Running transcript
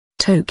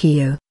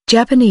Tokyo,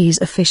 Japanese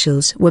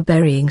officials were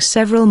burying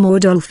several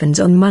more dolphins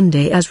on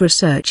Monday as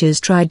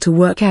researchers tried to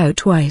work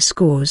out why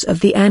scores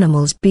of the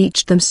animals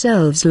beached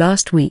themselves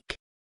last week.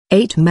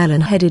 8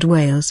 melon-headed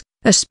whales,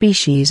 a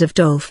species of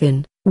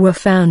dolphin, were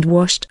found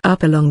washed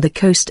up along the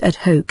coast at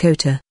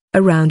Hokota,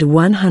 around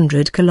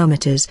 100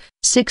 kilometers,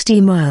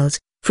 60 miles,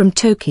 from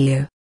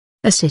Tokyo.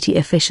 A city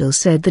official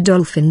said the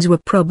dolphins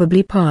were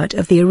probably part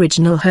of the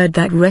original herd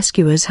that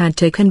rescuers had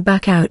taken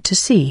back out to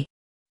sea.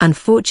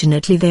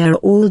 Unfortunately, they are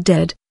all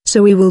dead,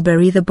 so we will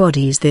bury the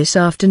bodies this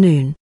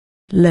afternoon.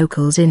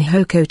 Locals in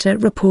Hokota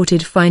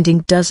reported finding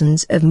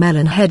dozens of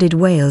melon-headed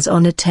whales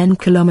on a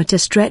 10-kilometer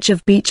stretch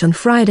of beach on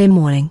Friday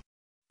morning.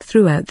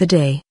 Throughout the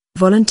day,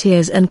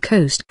 volunteers and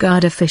Coast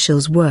Guard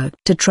officials worked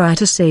to try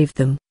to save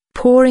them,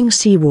 pouring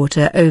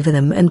seawater over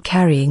them and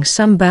carrying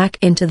some back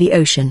into the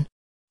ocean.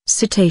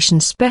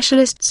 Cetacean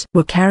specialists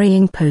were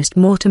carrying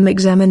post-mortem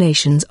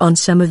examinations on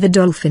some of the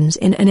dolphins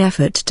in an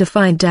effort to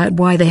find out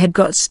why they had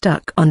got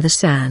stuck on the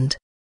sand.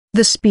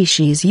 The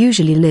species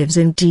usually lives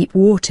in deep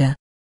water,